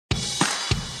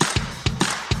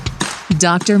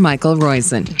Dr. Michael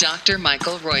Roizen. Dr.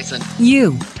 Michael Roizen.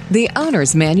 You, the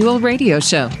Owner's Manual Radio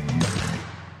Show.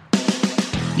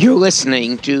 You're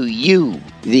listening to You,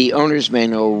 the Owner's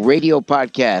Manual Radio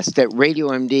Podcast at Radio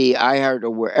MD, iHeart,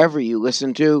 or wherever you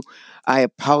listen to. I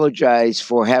apologize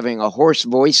for having a hoarse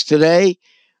voice today.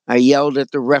 I yelled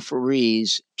at the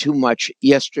referees too much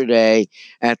yesterday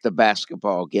at the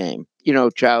basketball game. You know,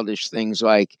 childish things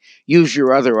like, use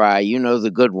your other eye, you know,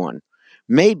 the good one.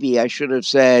 Maybe I should have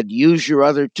said, use your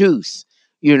other tooth,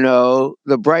 you know,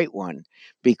 the bright one.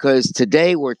 Because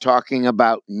today we're talking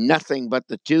about nothing but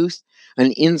the tooth,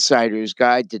 an insider's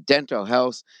guide to dental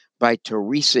health by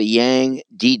Teresa Yang,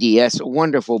 DDS, a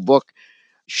wonderful book.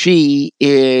 She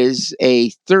is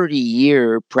a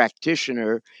 30-year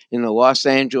practitioner in the Los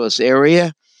Angeles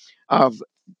area of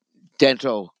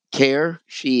dental care.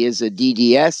 She is a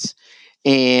DDS,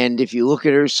 and if you look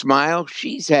at her smile,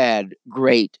 she's had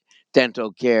great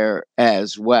dental care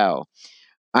as well.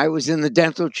 I was in the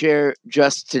dental chair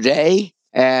just today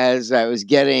as I was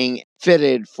getting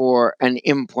fitted for an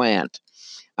implant.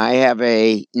 I have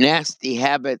a nasty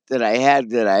habit that I had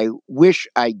that I wish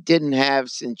I didn't have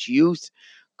since youth,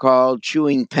 called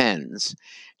chewing pens.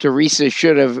 Teresa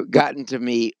should have gotten to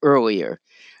me earlier.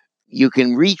 You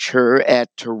can reach her at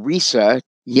Teresa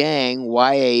Yang,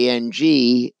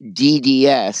 Y-A-N-G,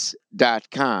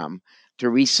 DDS.com.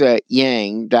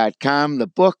 TeresaYang.com. The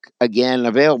book, again,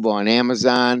 available on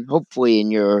Amazon, hopefully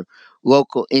in your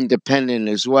local independent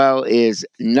as well, is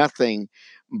Nothing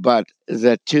But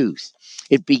the Tooth.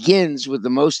 It begins with the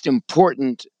most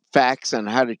important facts on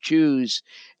how to choose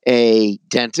a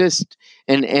dentist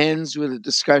and ends with a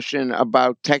discussion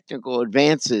about technical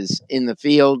advances in the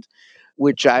field,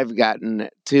 which I've gotten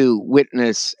to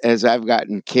witness as I've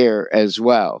gotten care as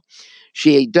well.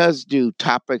 She does do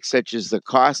topics such as the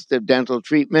cost of dental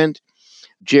treatment,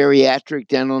 geriatric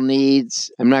dental needs.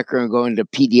 I'm not going to go into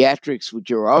pediatrics, which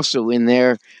are also in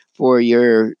there for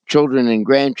your children and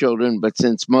grandchildren, but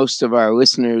since most of our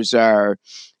listeners are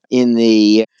in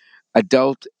the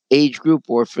adult age group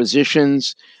or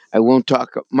physicians, I won't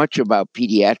talk much about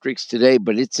pediatrics today,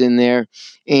 but it's in there,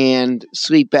 and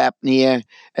sleep apnea,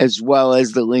 as well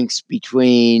as the links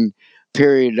between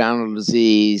periodontal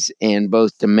disease and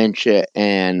both dementia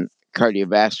and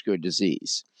cardiovascular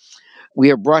disease. We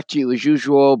are brought to you, as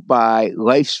usual, by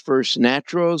Life's First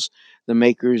Naturals, the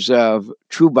makers of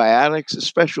True Biotics, a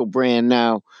special brand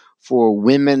now for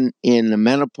women in the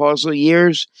menopausal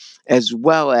years, as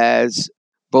well as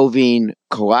bovine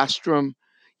colostrum.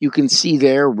 You can see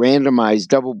their randomized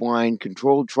double-blind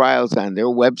controlled trials on their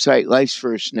website,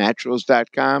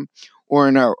 lifesfirstnaturals.com, or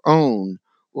in our own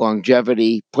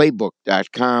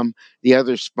longevityplaybook.com, the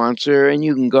other sponsor, and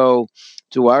you can go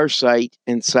to our site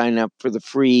and sign up for the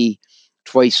free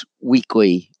twice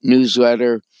weekly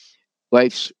newsletter,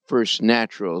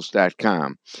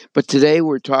 lifesfirstnaturals.com. But today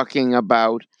we're talking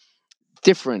about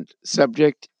different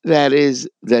subject, that is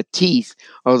the teeth,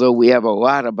 although we have a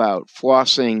lot about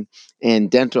flossing and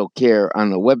dental care on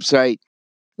the website.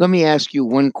 Let me ask you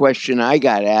one question I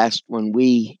got asked when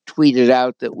we tweeted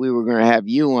out that we were going to have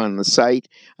you on the site,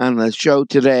 on the show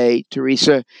today,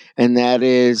 Teresa, and that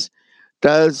is,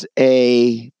 does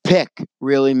a pick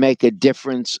really make a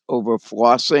difference over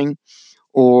flossing,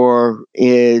 or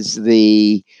is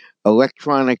the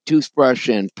electronic toothbrush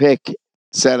and pick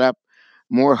setup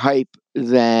more hype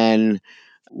than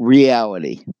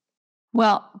reality?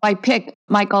 Well, by pick,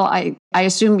 Michael, I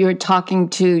assume you're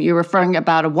referring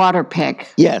about a water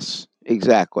pick. Yes,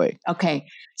 exactly. Okay.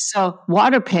 So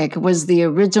Waterpik was the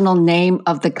original name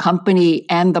of the company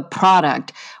and the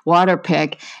product,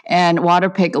 Waterpik. And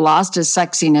Waterpik lost its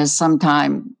sexiness some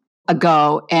time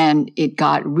ago, and it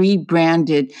got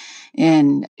rebranded,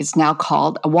 and it's now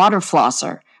called a water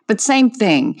flosser. But same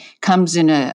thing, comes in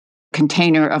a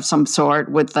container of some sort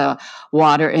with the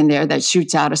water in there that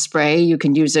shoots out a spray. You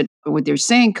can use it with your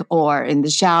sink or in the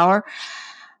shower.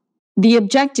 The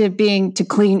objective being to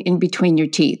clean in between your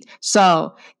teeth.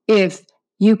 So if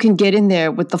you can get in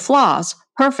there with the floss,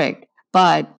 perfect.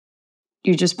 But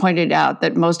you just pointed out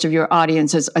that most of your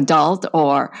audience is adult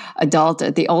or adult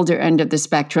at the older end of the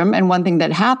spectrum. And one thing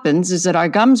that happens is that our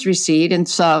gums recede. And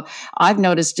so I've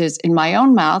noticed is in my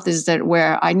own mouth is that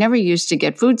where I never used to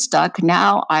get food stuck,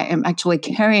 now I am actually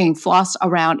carrying floss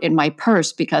around in my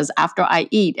purse because after I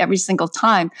eat, every single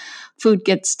time food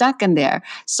gets stuck in there.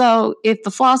 So if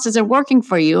the floss isn't working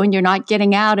for you and you're not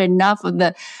getting out enough of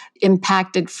the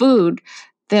impacted food,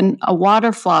 then a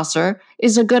water flosser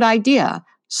is a good idea.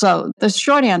 So the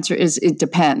short answer is it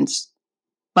depends,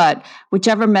 but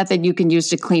whichever method you can use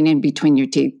to clean in between your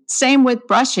teeth. Same with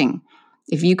brushing.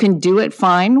 If you can do it,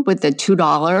 fine, with a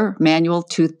 $2 manual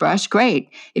toothbrush, great.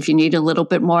 If you need a little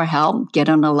bit more help, get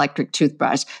an electric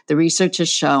toothbrush. The research has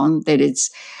shown that it's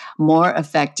more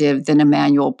effective than a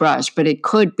manual brush, but it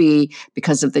could be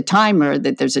because of the timer,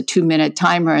 that there's a 2-minute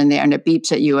timer in there and it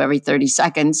beeps at you every 30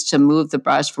 seconds to move the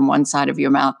brush from one side of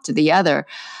your mouth to the other.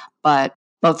 But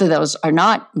both of those are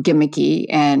not gimmicky,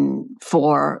 and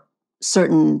for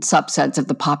certain subsets of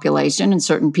the population and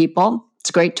certain people, it's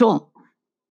a great tool.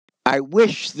 I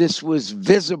wish this was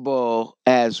visible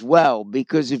as well,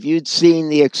 because if you'd seen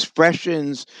the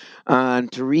expressions on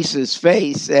Teresa's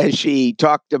face as she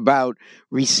talked about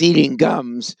receding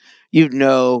gums, you'd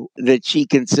know that she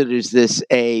considers this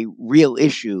a real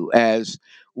issue as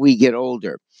we get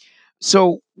older.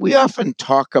 So we often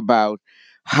talk about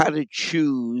how to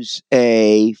choose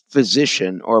a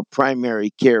physician or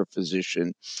primary care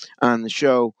physician on the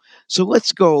show. So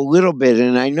let's go a little bit.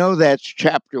 And I know that's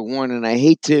chapter 1, and I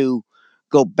hate to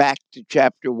go back to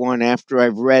chapter 1 after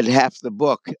I've read half the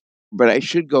book, but I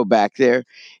should go back there.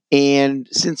 And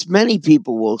since many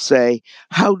people will say,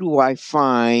 how do I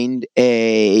find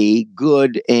a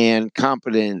good and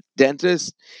competent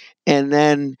dentist? And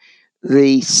then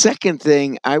the second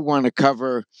thing I want to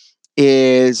cover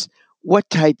is, what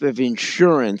type of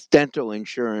insurance, dental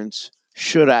insurance,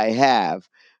 should I have?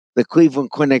 The Cleveland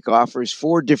Clinic offers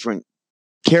 4 different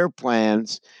care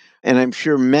plans, and I'm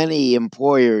sure many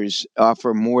employers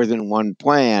offer more than one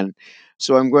plan.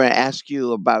 So I'm going to ask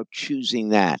you about choosing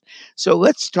that. So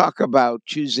let's talk about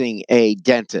choosing a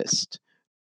dentist.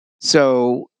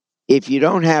 So if you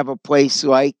don't have a place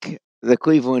like the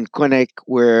Cleveland Clinic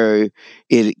where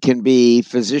it can be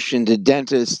physician to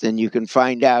dentist and you can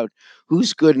find out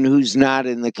who's good and who's not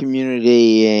in the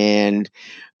community and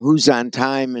who's on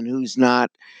time and who's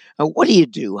not, what do you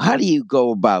do? How do you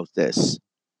go about this?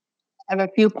 I have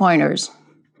a few pointers.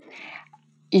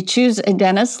 You choose a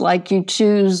dentist like you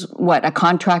choose a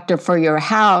contractor for your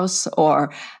house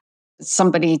or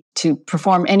somebody to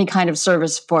perform any kind of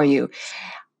service for you.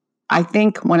 I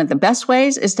think one of the best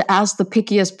ways is to ask the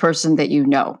pickiest person that you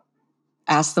know.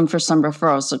 Ask them for some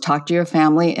referrals. So talk to your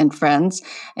family and friends.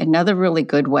 Another really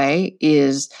good way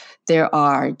is there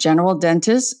are general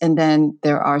dentists and then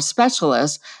there are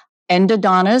specialists.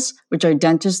 Endodontists, which are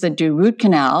dentists that do root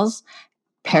canals.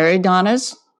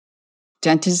 Periodontists,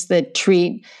 dentists that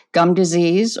treat gum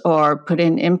disease or put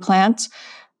in implants.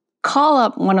 Call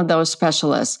up one of those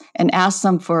specialists and ask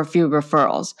them for a few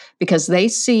referrals, because they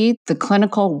see the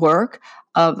clinical work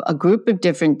of a group of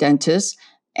different dentists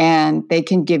and they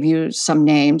can give you some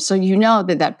names so you know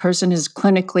that that person is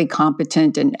clinically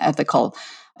competent and ethical.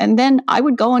 And then I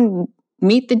would go and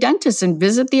meet the dentist and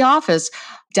visit the office.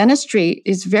 Dentistry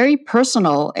is very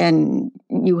personal and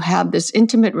you have this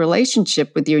intimate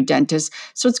relationship with your dentist.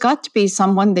 So it's got to be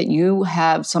someone that you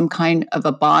have some kind of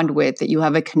a bond with, that you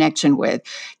have a connection with.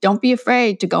 Don't be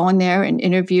afraid to go in there and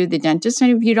interview the dentist.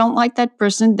 And if you don't like that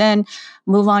person, then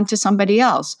move on to somebody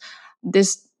else.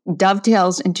 This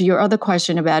dovetails into your other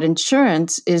question about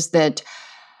insurance, is that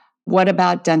what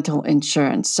about dental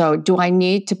insurance? So do I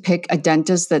need to pick a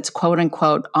dentist that's quote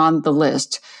unquote on the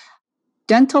list?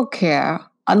 Dental care,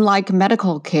 unlike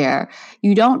medical care,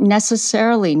 you don't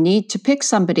necessarily need to pick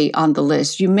somebody on the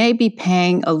list. You may be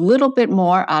paying a little bit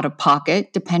more out of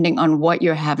pocket depending on what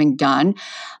you're having done,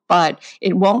 but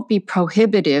it won't be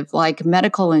prohibitive like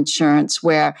medical insurance,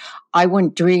 where I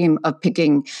wouldn't dream of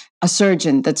picking a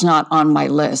surgeon that's not on my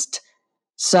list.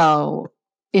 So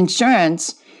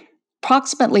insurance,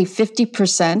 approximately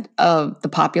 50% of the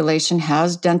population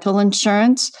has dental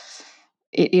insurance.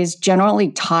 It is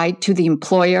generally tied to the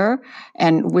employer,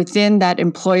 and within that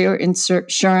employer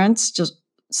insurance, just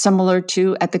similar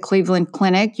to at the Cleveland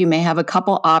Clinic, you may have a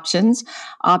couple options.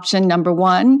 Option number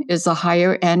 1 is a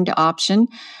higher end option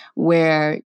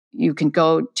where you can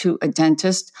go to a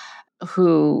dentist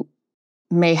who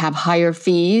may have higher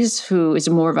fees, who is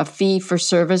more of a fee for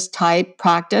service type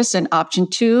practice. And option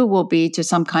 2 will be to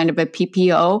some kind of a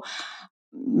PPO,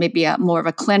 maybe more of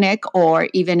a clinic or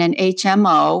even an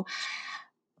HMO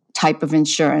type of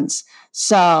insurance.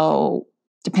 So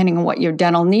depending on what your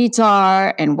dental needs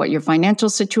are and what your financial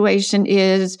situation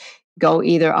is, go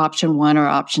either option 1 or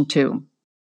option 2.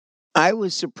 I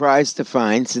was surprised to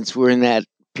find, since we're in that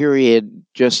period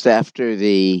just after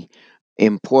the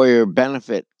employer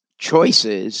benefit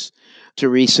choices,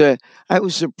 Teresa, I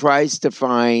was surprised to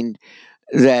find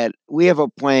that we have a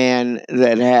plan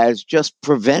that has just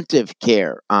preventive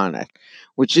care on it,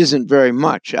 which isn't very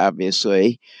much,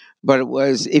 obviously. But it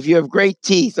was, if you have great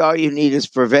teeth, all you need is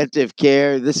preventive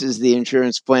care. This is the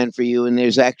insurance plan for you. And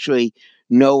there's actually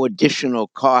no additional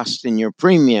cost in your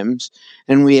premiums.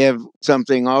 And we have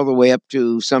something all the way up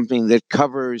to something that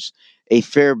covers a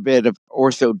fair bit of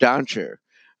orthodonture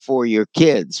for your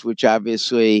kids, which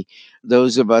obviously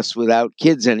those of us without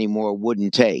kids anymore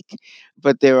wouldn't take.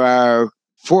 But there are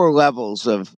 4 levels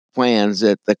of plans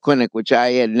at the clinic, which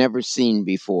I had never seen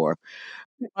before.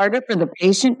 Harder for the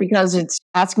patient because it's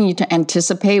asking you to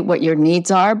anticipate what your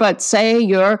needs are. But say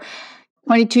you're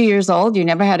 22 years old, you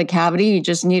never had a cavity, you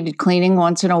just needed cleaning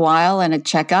once in a while and a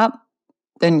checkup,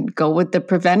 then go with the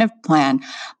preventive plan.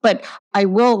 But I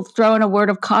will throw in a word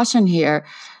of caution here.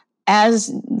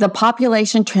 As the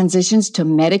population transitions to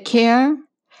Medicare,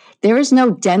 there is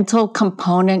no dental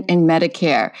component in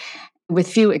Medicare, with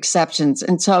few exceptions.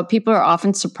 And so people are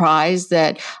often surprised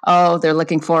that, oh, they're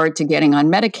looking forward to getting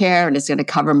on Medicare and it's going to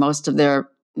cover most of their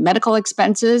medical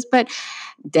expenses. But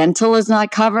dental is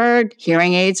not covered,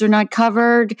 hearing aids are not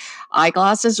covered,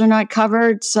 eyeglasses are not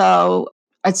covered. So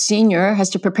a senior has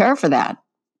to prepare for that.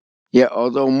 Yeah,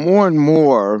 although more and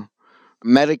more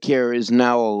Medicare is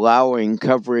now allowing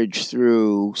coverage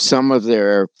through some of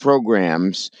their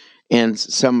programs and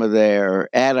some of their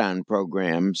add-on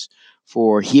programs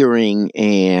for hearing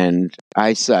and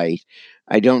eyesight.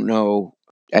 I don't know,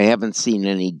 I haven't seen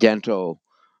any dental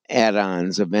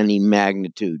add-ons of any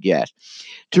magnitude yet.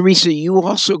 Teresa, you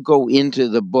also go into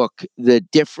the book the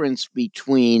difference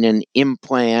between an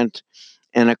implant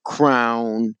and a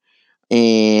crown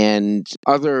and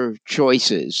other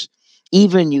choices.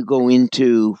 Even you go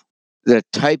into the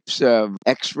types of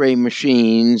x-ray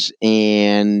machines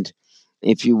and,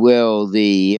 if you will,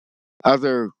 the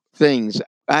other things.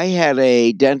 I had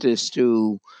a dentist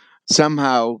who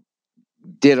somehow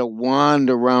did a wand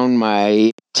around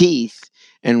my teeth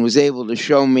and was able to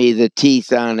show me the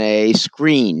teeth on a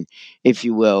screen, if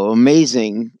you will.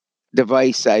 Amazing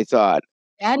device, I thought.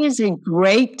 That is a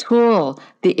great tool,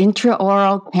 the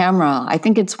intraoral camera. I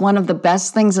think it's one of the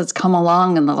best things that's come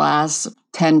along in the last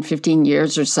 10, 15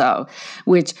 years or so,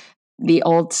 which the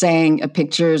old saying, a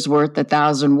picture is worth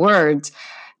 1,000 words,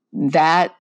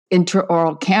 that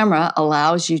intraoral camera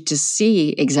allows you to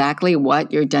see exactly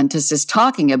what your dentist is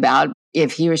talking about.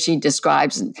 If he or she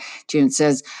describes to you and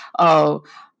says, oh,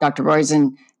 Dr.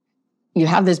 Roizen, you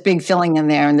have this big filling in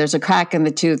there and there's a crack in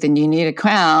the tooth and you need a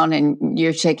crown, and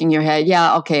you're shaking your head,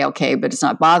 yeah, okay, but it's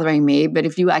not bothering me. But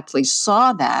if you actually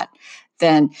saw that,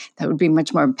 then that would be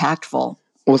much more impactful.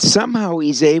 Well, somehow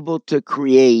he's able to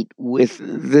create with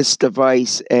this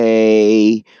device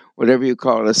a, whatever you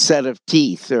call it, a set of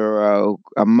teeth or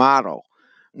a model,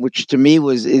 which to me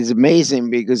is amazing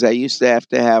because I used to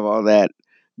have all that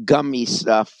gummy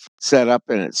stuff set up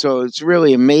in it. So it's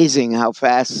really amazing how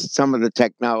fast some of the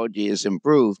technology has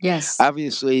improved. Yes.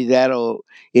 Obviously,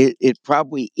 it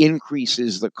probably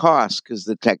increases the cost because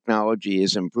the technology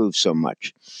has improved so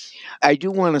much. I do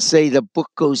want to say the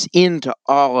book goes into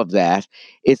all of that.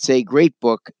 It's a great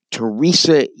book.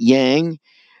 Teresa Yang,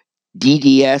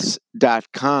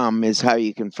 DDS.com is how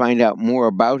you can find out more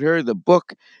about her. The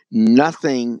book,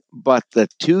 Nothing But the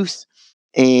Tooth.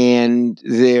 And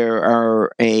there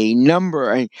are a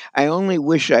number. I only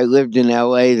wish I lived in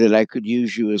LA that I could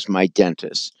use you as my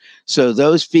dentist. So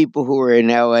those people who are in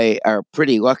LA are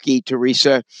pretty lucky,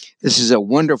 Teresa. This is a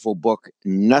wonderful book,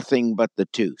 Nothing But the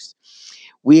Tooth.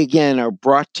 We again are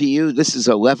brought to you. This is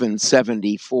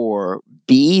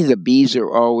 1174B. The Bs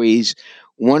are always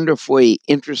wonderfully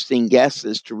interesting guests,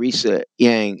 as Teresa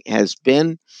Yang has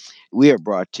been. We are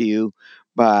brought to you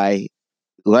by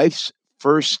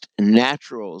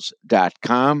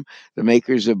lifesfirstnaturals.com, the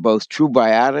makers of both True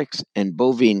Biotics and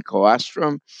bovine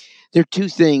colostrum. They're two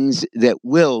things that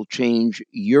will change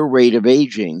your rate of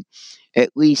aging. At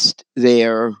least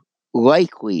they're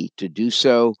likely to do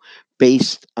so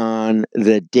based on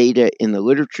the data in the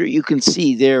literature. You can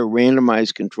see their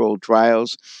randomized controlled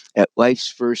trials at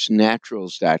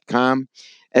lifesfirstnaturals.com,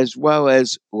 as well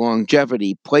as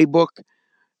Longevity Playbook.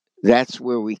 That's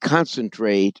where we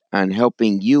concentrate on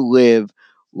helping you live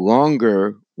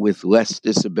longer with less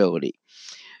disability.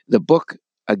 The book,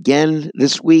 again,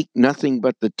 this week, Nothing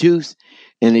But the Tooth.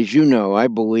 And as you know, I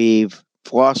believe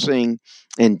flossing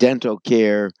and dental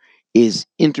care is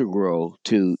integral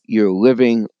to your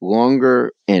living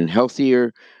longer and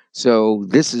healthier. So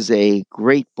this is a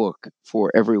great book for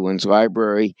everyone's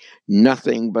library.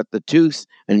 Nothing But the Tooth,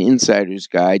 an insider's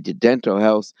guide to dental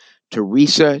health.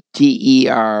 Teresa,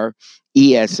 Teresayang,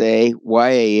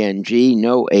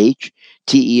 no H,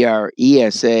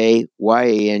 Teresayang,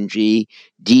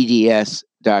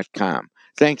 DDS.com.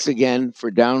 Thanks again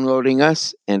for downloading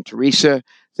us. And Teresa,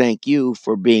 thank you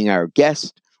for being our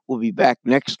guest. We'll be back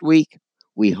next week.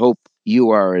 We hope you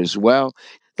are as well.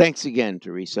 Thanks again,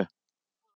 Teresa.